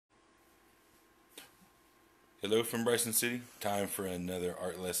Hello from Bryson City. Time for another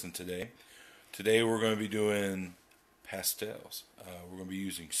art lesson today. Today we're going to be doing pastels. We're going to be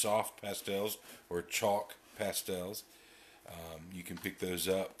using soft pastels or chalk pastels. You can pick those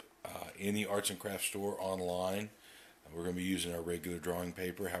up any arts and crafts store online. We're going to be using our regular drawing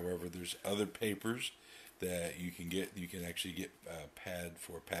paper. However, there's other papers that you can get. You can actually get pad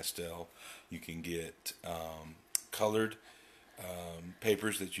for pastel. You can get colored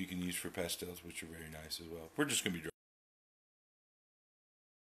papers that you can use for pastels, which are very nice as well. We're just going to be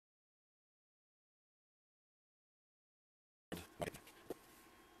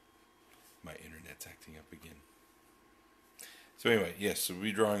my internet's acting up again. So anyway, yes, so we'll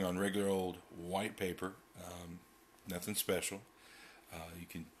be drawing on regular old white paper. Nothing special. You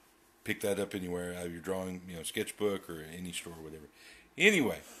can pick that up anywhere out of your drawing, sketchbook or any store or whatever.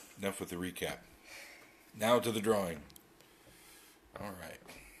 Anyway, enough with the recap. Now to the drawing. All right.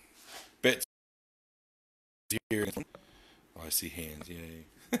 Bet's here. Oh, I see hands. Yay.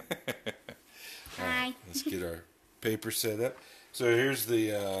 All right, let's get our paper set up. So here's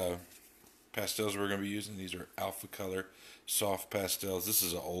the pastels we're going to be using. These are Alpha Color soft pastels. This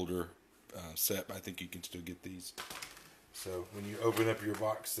is an older set, but I think you can still get these. So when you open up your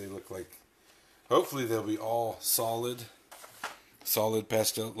box, they look like, hopefully they'll be all solid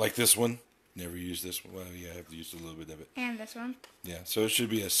pastel, like this one. Never used this one. Well, yeah, I have used a little bit of it. And this one. Yeah, so it should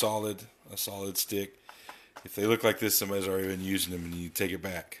be a solid stick. If they look like this, somebody's already been using them, and you take it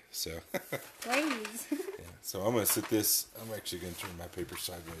back. So. Please. Yeah, so I'm going to sit this. I'm actually going to turn my paper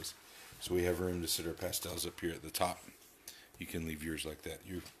sideways, so we have room to sit our pastels up here at the top. You can leave yours like that.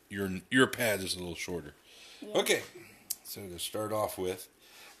 Your pad is a little shorter. Yeah. Okay, so to start off with,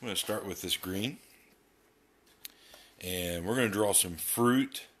 I'm going to start with this green, and we're going to draw some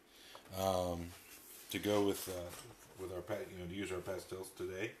fruit to go with our to use our pastels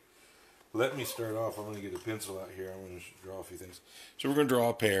today. Let me start off. I'm going to get a pencil out here. I'm going to draw a few things. So we're going to draw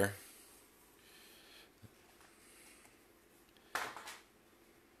a pear.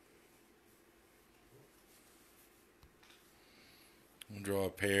 We'll draw a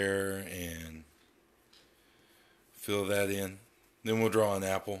pear and fill that in. Then we'll draw an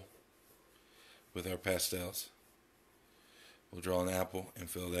apple with our pastels. We'll draw an apple and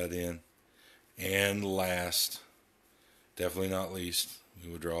fill that in. And last, definitely not least,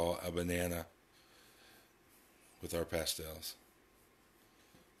 we will draw a banana with our pastels.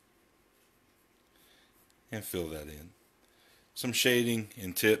 And fill that in. Some shading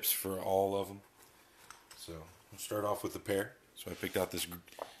and tips for all of them. So we'll start off with the pear. So I picked out this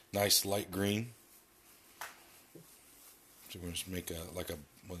nice light green. So we're going to make what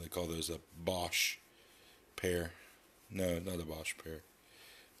do they call those, a Bosch pear. No, not a Bosch pear.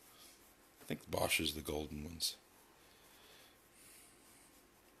 I think Bosch is the golden ones.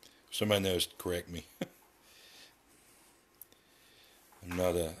 Somebody knows, correct me. I'm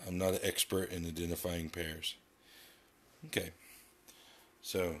not an expert in identifying pears. Okay.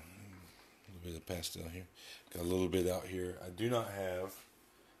 So a little bit of pastel here. Got a little bit out here. I do not have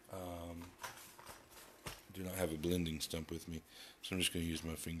a blending stump with me, so I'm just going to use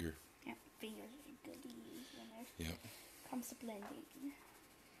my finger. Yeah, fingers are good to use when it comes to blending.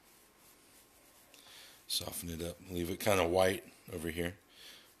 Soften it up. Leave it kind of white over here.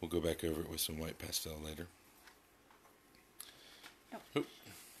 We'll go back over it with some white pastel later. Oh.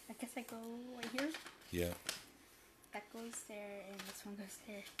 I guess I go right here? Yeah. That goes there, and this one goes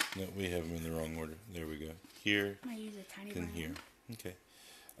there. No, we have them in the wrong order. There we go. Here. I'm going to use a tiny then one. Here. Okay.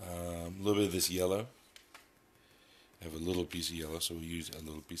 A little bit of this yellow. I have a little piece of yellow, so we'll use a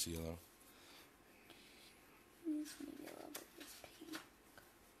little piece of yellow. Use maybe a little bit of this pink.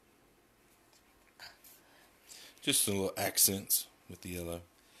 Just some little accents with the yellow.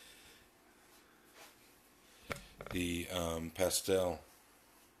 The pastel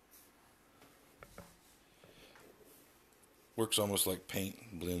works almost like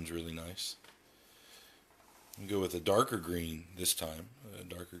paint, blends really nice. We'll go with a darker green this time, a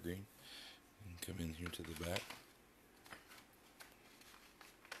darker green, and come in here to the back.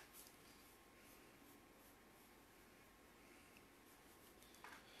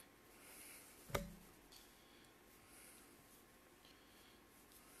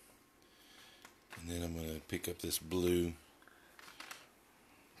 And then I'm going to pick up this blue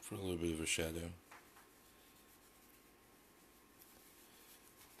for a little bit of a shadow.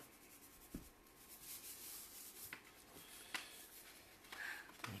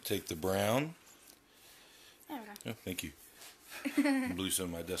 Take the brown. There we go. Oh, thank you. Blew some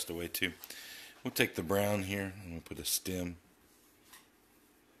of my dust away too. We'll take the brown here and we'll put a stem.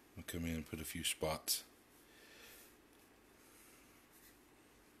 We'll come in and put a few spots.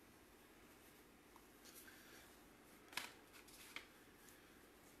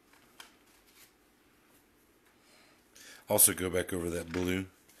 Also go back over that blue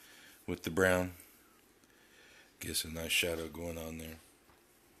with the brown. Gets a nice shadow going on there.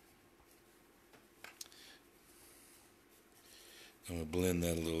 I'm going to blend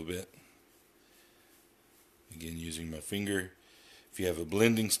that a little bit. Again, using my finger. If you have a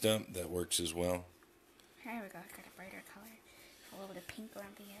blending stump, that works as well. There we go. I got a brighter color. A little bit of pink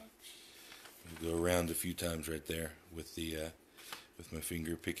around the edge. We'll go around a few times right there with the with my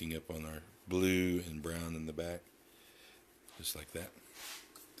finger, picking up on our blue and brown in the back, just like that.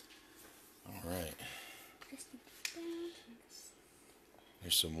 All right.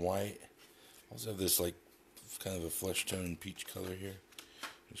 There's some white. I also have this like kind of a flesh tone peach color here.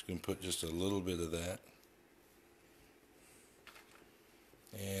 I'm just going to put just a little bit of that.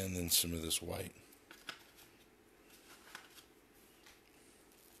 And then some of this white.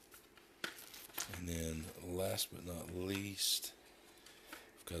 And then last but not least,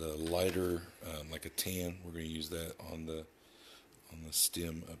 I've got a lighter, like a tan. We're going to use that on the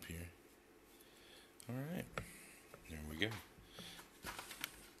stem up here. All right. There we go.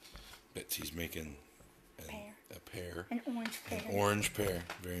 Betsy's making a pear. An orange pear. An orange pear.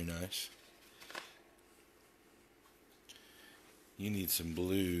 Very nice. You need some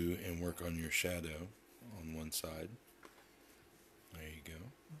blue and work on your shadow on one side. There you go.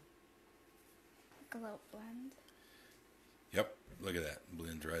 Like a little blend. Yep, look at that.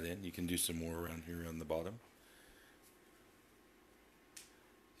 Blends right in. You can do some more around here on the bottom.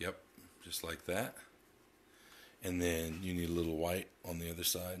 Yep, just like that. And then you need a little white on the other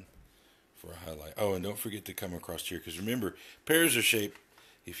side for a highlight. Oh, and don't forget to come across here, because remember, pears are shaped,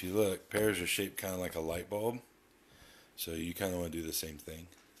 if you look, pears are shaped kind of like a light bulb. So you kind of want to do the same thing.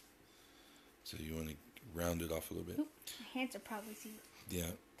 So you want to round it off a little bit. Oop, my hands are probably see.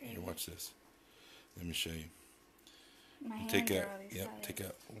 Yeah, here, watch this. Let me show you. My hands Take are out, always yep, tired. take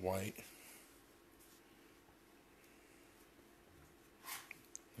out white.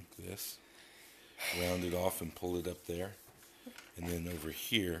 Like this. Round it off and pull it up there. And then over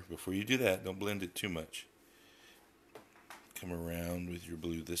here, before you do that, don't blend it too much. Come around with your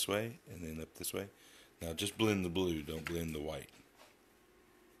blue this way and then up this way. Now just blend the blue, don't blend the white.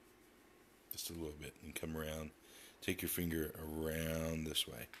 Just a little bit. And come around. Take your finger around this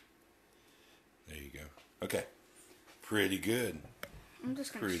way. There you go. Okay. Pretty good. I'm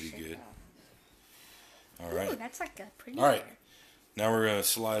just gonna Pretty shake good. it off. All right. Ooh, that's like a pretty All right. pear. Now we're going to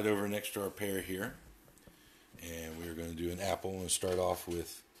slide over next to our pear here. And we're going to do an apple. We'll start off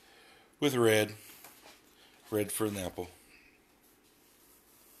with red. Red for an apple.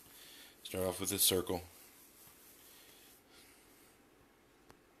 Start off with a circle.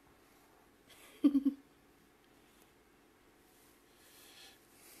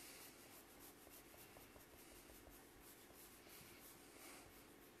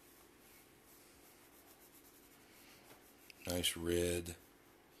 Nice red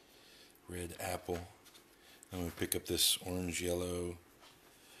apple. I'm going to pick up this orange yellow.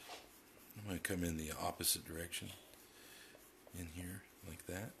 I'm going to come in the opposite direction in here like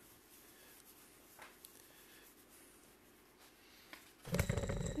that.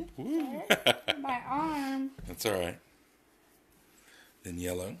 Woo. My arm. That's all right. Then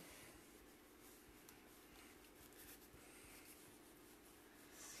yellow.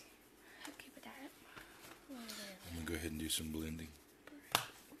 Okay, but that. I'm going to go ahead and do some blending.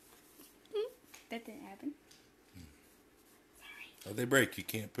 That didn't happen. Oh, they break. You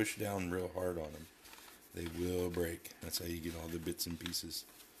can't push down real hard on them. They will break. That's how you get all the bits and pieces.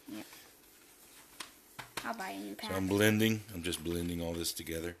 Yep. I'll buy a new pack. So I'm blending. I'm just blending all this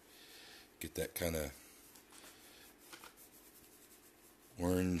together. Get that kind of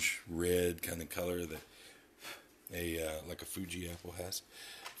orange, red kind of color that like a Fuji apple has.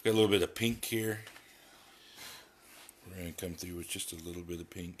 I've got a little bit of pink here. We're going to come through with just a little bit of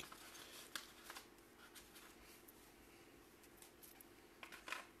pink.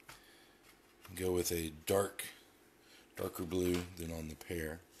 Go with a darker blue than on the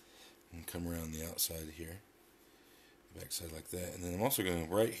pear, and come around the outside here, back side like that. And then I'm also going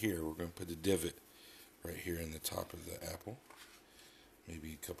to, right here, we're going to put a divot right here in the top of the apple,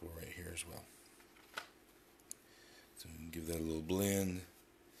 maybe a couple right here as well. So we can give that a little blend,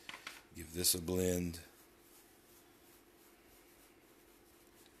 give this a blend.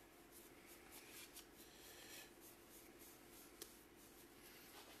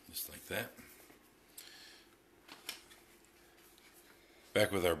 Just like that.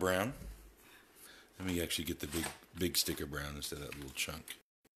 Back with our brown. Let me actually get the big stick of brown instead of that little chunk.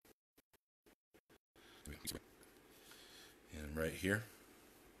 And right here,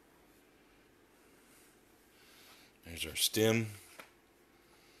 there's our stem.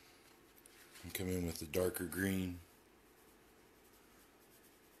 And come in with the darker green.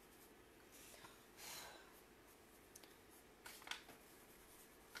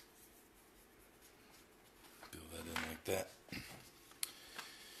 like that.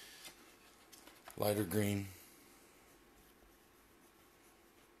 Lighter green.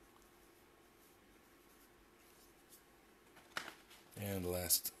 And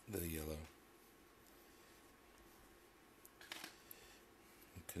last, the yellow.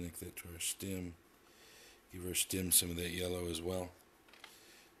 Connect that to our stem. Give our stem some of that yellow as well.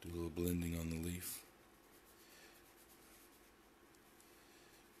 Do a little blending on the leaf.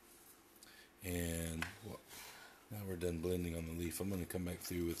 And now we're done blending on the leaf. I'm going to come back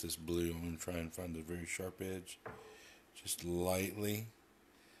through with this blue. I'm going to try and find a very sharp edge. Just lightly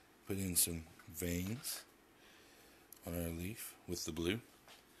put in some veins on our leaf with the blue.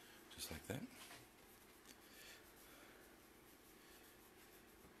 Just like that.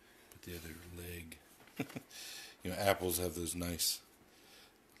 Put the other leg. You know, apples have those nice,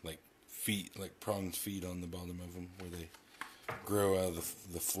 like feet, like pronged feet on the bottom of them, where they grow out of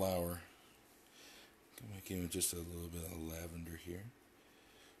the flower. Make in just a little bit of lavender here.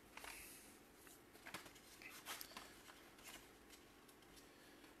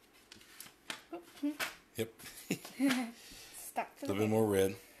 Yep. Stuck to A little bit more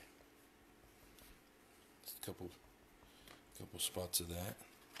red. Just a couple spots of that.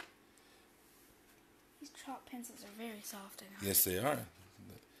 These chalk pencils are very soft and hard. Yes, they are.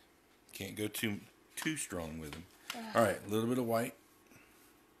 Can't go too strong with them. All right, a little bit of white.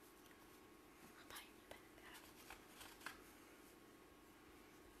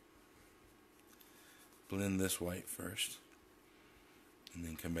 Blend this white first, and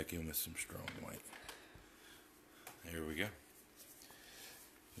then come back in with some strong white. There we go.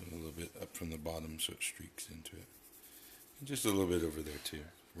 A little bit up from the bottom so it streaks into it. And just a little bit over there too,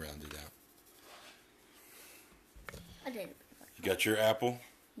 round it out. I did. You got your apple?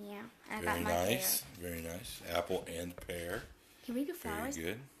 Yeah, I Very got my nice, very nice. Apple and pear. Can we do flowers? Very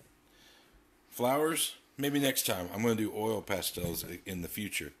good. Flowers, maybe next time. I'm going to do oil pastels in the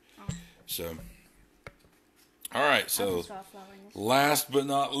future. Oh. So, all right, I'll so just draw a flower in this. last but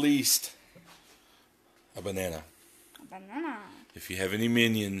not least, a banana. A banana. If you have any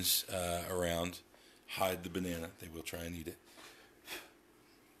minions around, hide the banana. They will try and eat it.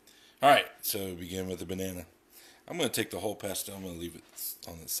 All right, so begin with the banana. I'm going to take the whole pastel. I'm going to leave it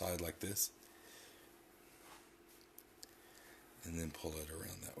on the side like this. And then pull it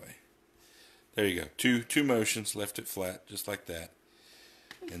around that way. There you go. Two motions. Left it flat, just like that.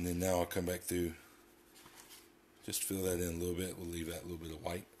 And then now I'll come back through. Just fill that in a little bit. We'll leave that little bit of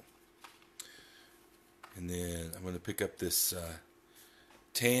white. And then I'm going to pick up this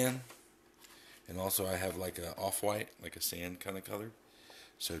tan. And also I have like a off-white, like a sand kind of color.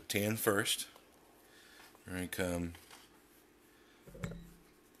 So tan first. We're going to come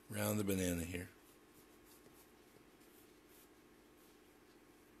around the banana here.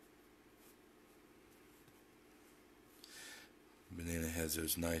 Banana has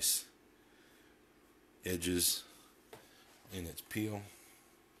those nice edges in its peel.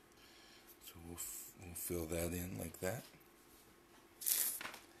 So we'll fill that in like that.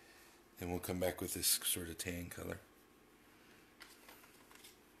 Then we'll come back with this sort of tan color.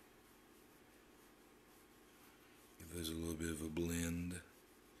 Give those a little bit of a blend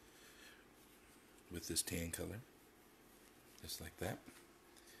with this tan color. Just like that.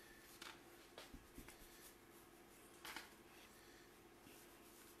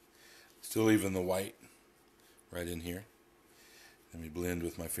 Still leaving the white right in here. Let me blend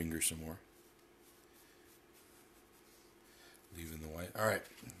with my finger some more. Leaving the white. All right,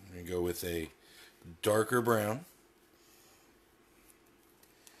 I'm going to go with a darker brown.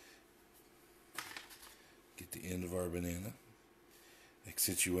 Get the end of our banana.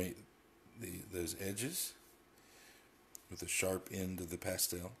 Accentuate those edges with a sharp end of the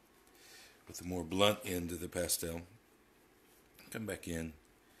pastel. With a more blunt end of the pastel. Come back in.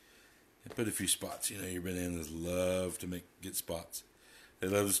 And put a few spots. You know, your bananas love to get spots. They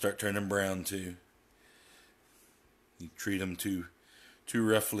love to start turning brown too. You treat them too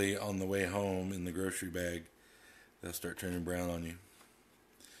roughly on the way home in the grocery bag, they'll start turning brown on you.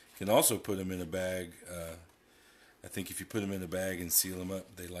 You can also put them in a bag. I think if you put them in a bag and seal them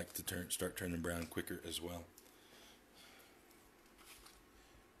up, they like to start turning brown quicker as well.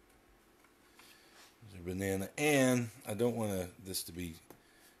 There's a banana, and I don't want this to be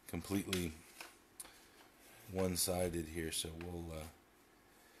completely one-sided here, so we'll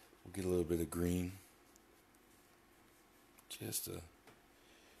get a little bit of green, just a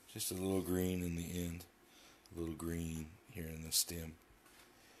little green in the end, a little green here in the stem.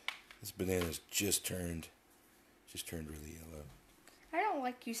 This banana's just turned really yellow. I don't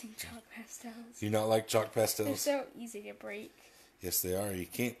like using chalk pastels. Do you not like chalk pastels? They're so easy to break. Yes, they are. You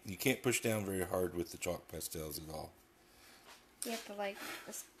can't push down very hard with the chalk pastels at all. You have to like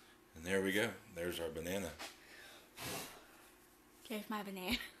this. And there we go. There's our banana. Here's my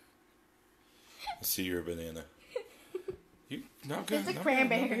banana. I see your banana. You not good. It's a not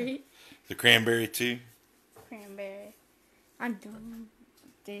cranberry. bad, not bad. The cranberry too. Cranberry. I'm done.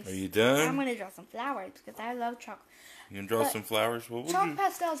 This. Are you done? I'm gonna draw some flowers because I love chalk. You gonna draw some flowers? Well, we'll Chalk do.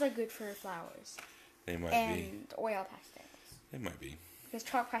 pastels are good for flowers. They might and be. Oil pastels. They might be. Because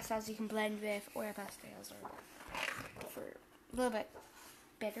chalk pastels you can blend with, oil pastels are for a little bit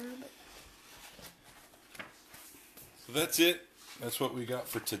better. But So that's it. That's what we got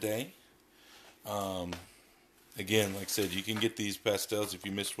for today. Again, like I said, you can get these pastels. If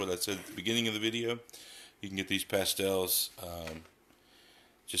you missed what I said at the beginning of the video, you can get these pastels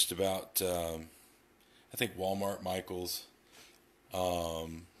just about, I think, Walmart, Michael's. A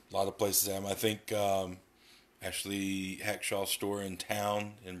lot of places have them. I think actually Hackshaw store in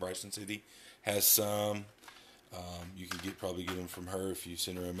town in Bryson City has some. You can probably get them from her if you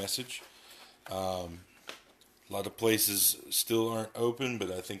send her a message. A lot of places still aren't open,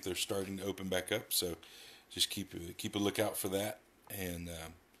 but I think they're starting to open back up. So just keep a lookout for that and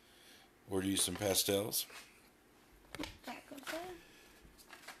order you some pastels. that goes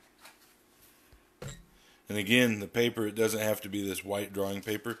there. And again, the paper, it doesn't have to be this white drawing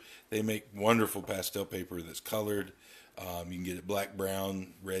paper. They make wonderful pastel paper that's colored. You can get it black,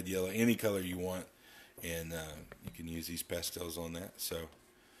 brown, red, yellow, any color you want. And you can use these pastels on that. So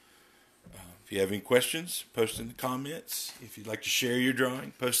if you have any questions, post in the comments. If you'd like to share your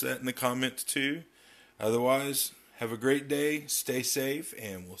drawing, post that in the comments too. Otherwise, have a great day, stay safe,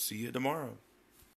 and we'll see you tomorrow.